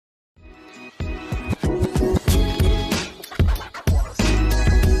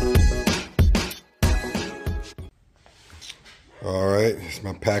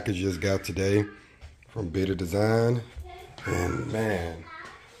guys, my package just got today from Beta Design, and man,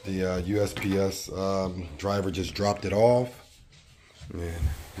 the USPS driver just dropped it off. Man,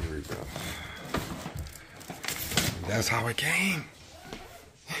 here we go. That's how it came.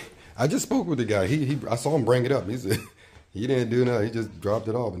 I just spoke with the guy. I saw him bring it up. He said he didn't do nothing. He just dropped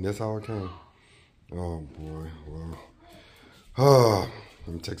it off, and that's how it came. Oh boy, well,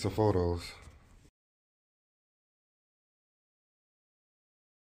 let me take some photos.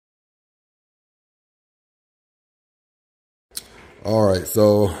 All right,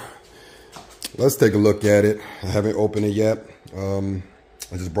 so let's take a look at it. I haven't opened it yet. I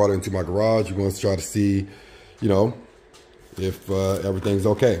just brought it into my garage. We're going to try to see, you know, if everything's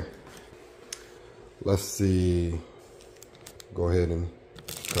okay. Let's see. Go ahead and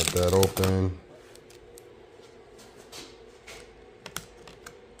cut that open.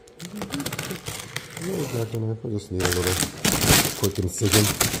 I just need a little quick incision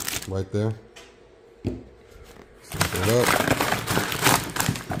right there. Set it up.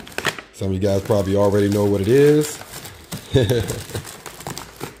 Some of you guys probably already know what it is.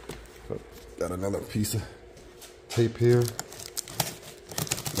 Got another piece of tape here.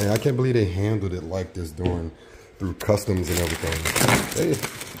 Man, I can't believe they handled it like this through customs and everything. Hey,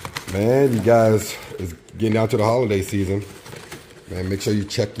 man, you guys is getting out to the holiday season. Man, make sure you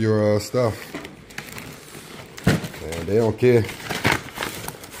check your stuff. Man, they don't care.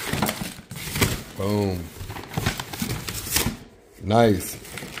 Boom. Nice.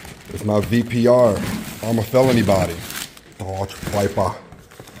 It's my VPR, Arrma Felony body. Dodge Viper.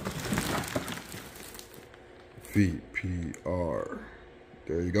 VPR.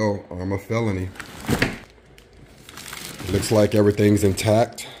 There you go, Arrma Felony. Looks like everything's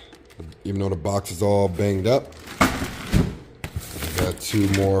intact, even though the box is all banged up. I got two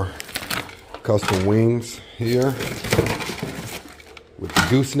more custom wings here with the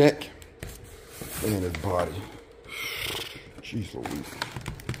gooseneck and his body. Jeez Louise.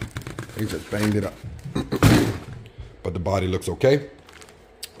 He just banged it up. But the body looks okay.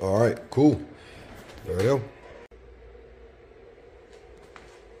 All right, cool. There we go.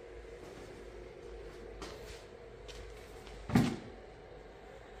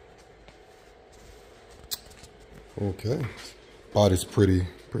 Okay. Body's pretty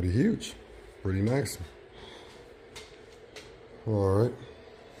huge. Pretty nice. All right.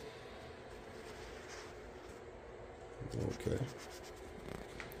 Okay.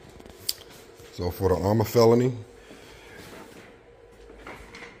 So for the Arrma Felony,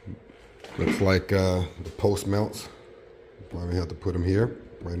 looks like the post mounts. Probably have to put them here,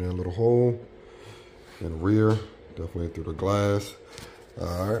 right in a little hole. In the rear, definitely through the glass.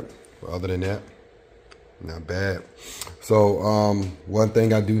 All right. But other than that, not bad. So one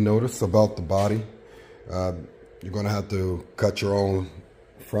thing I do notice about the body, you're gonna have to cut your own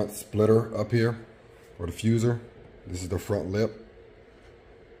front splitter up here, or the fuser. This is the front lip.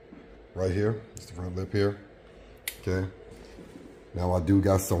 Right here, it's the front lip here. Okay. Now I do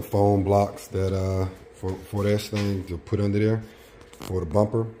got some foam blocks that for this thing to put under there for the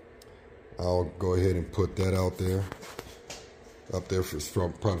bumper. I'll go ahead and put that out there, up there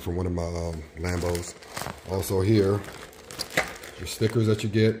probably from one of my Lambos. Also here, your stickers that you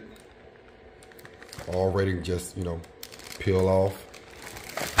get already just, you know, peel off.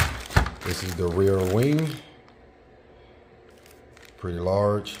 This is the rear wing, pretty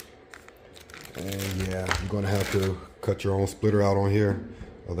large. And yeah, you're gonna have to cut your own splitter out on here.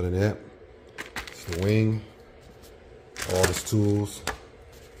 Other than that, it's the wing, all these tools.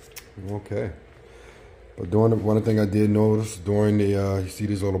 Okay. But one thing I did notice during the, you see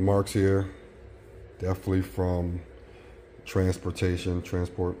these little marks here, definitely from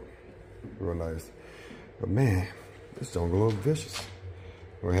transport, real nice. But man, this don't go a little vicious.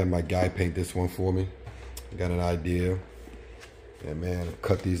 I'm gonna have my guy paint this one for me. I got an idea. And man,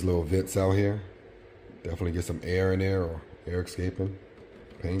 cut these little vents out here. Definitely get some air in there, or air escaping.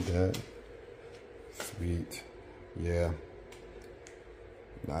 Paint that. Sweet. Yeah.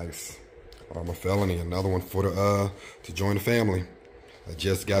 Nice. Arrma Felony, another one for the to join the family. I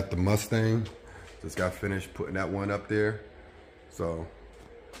just got the Mustang. Just got finished putting that one up there. So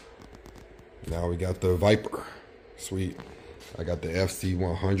now we got the Viper. Sweet. I got the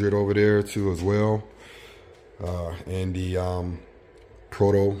FC100 over there too as well. And the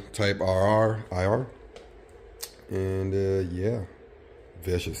prototype IR. And yeah,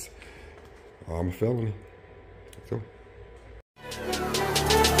 vicious. Arrma Felony.